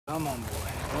Come on,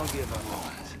 boy. Don't give up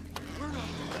on us.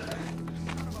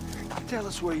 Tell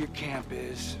us where your camp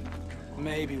is.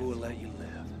 Maybe we'll let you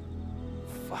live.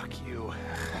 Fuck you.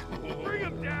 Bring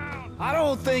him down! I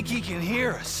don't think he can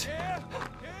hear us.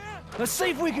 Let's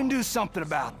see if we can do something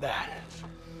about that.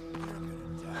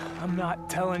 I'm not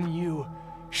telling you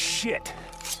shit.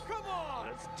 Come on!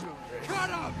 Let's do this. Cut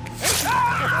him!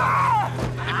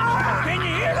 Can you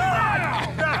hear that?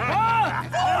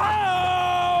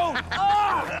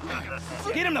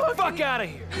 Get him the fuck out of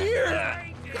here!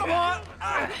 Here! Come on!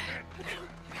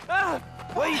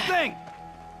 What do you think?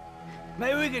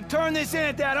 Maybe we can turn this in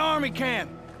at that army camp.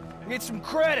 Get some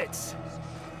credits.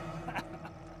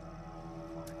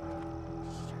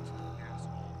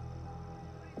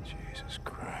 Jesus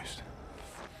Christ.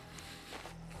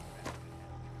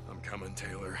 I'm coming,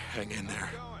 Taylor. Hang in there.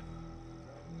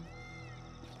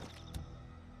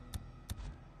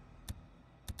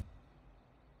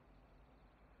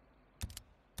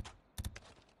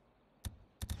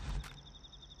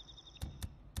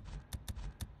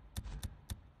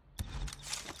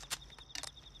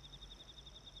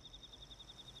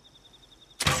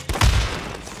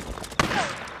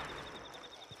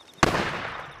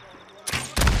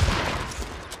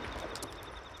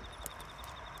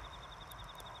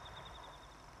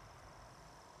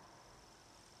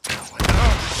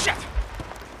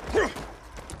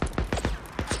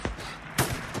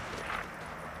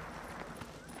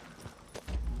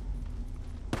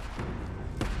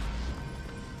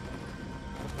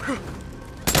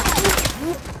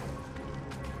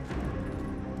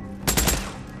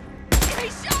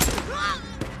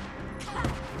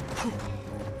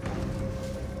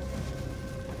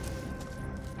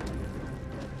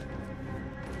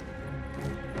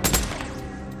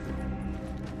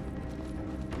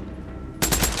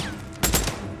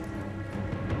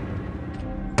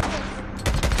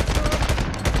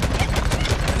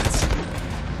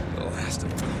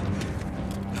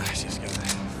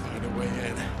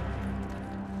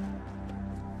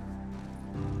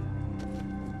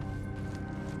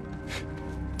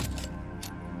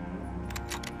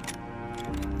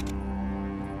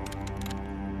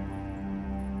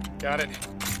 Got it.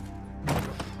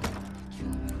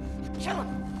 Kill him!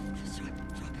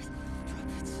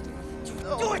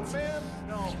 No, do it! Man.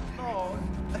 No.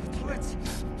 Do it!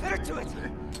 Better do it!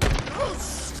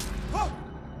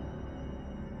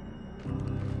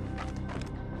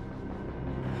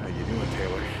 How you doing,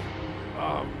 Taylor?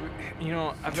 You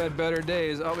know, I've had better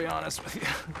days, I'll be honest with you.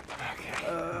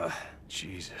 Okay.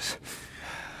 Jesus.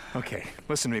 Okay,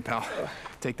 listen to me, pal.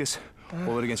 Take this,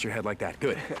 hold it against your head like that.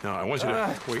 Good. Now, I want you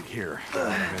to wait here.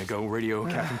 I'm gonna go radio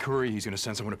Captain Curry. He's gonna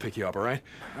send someone to pick you up, all right?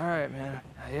 All right, man.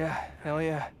 Yeah, hell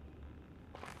yeah.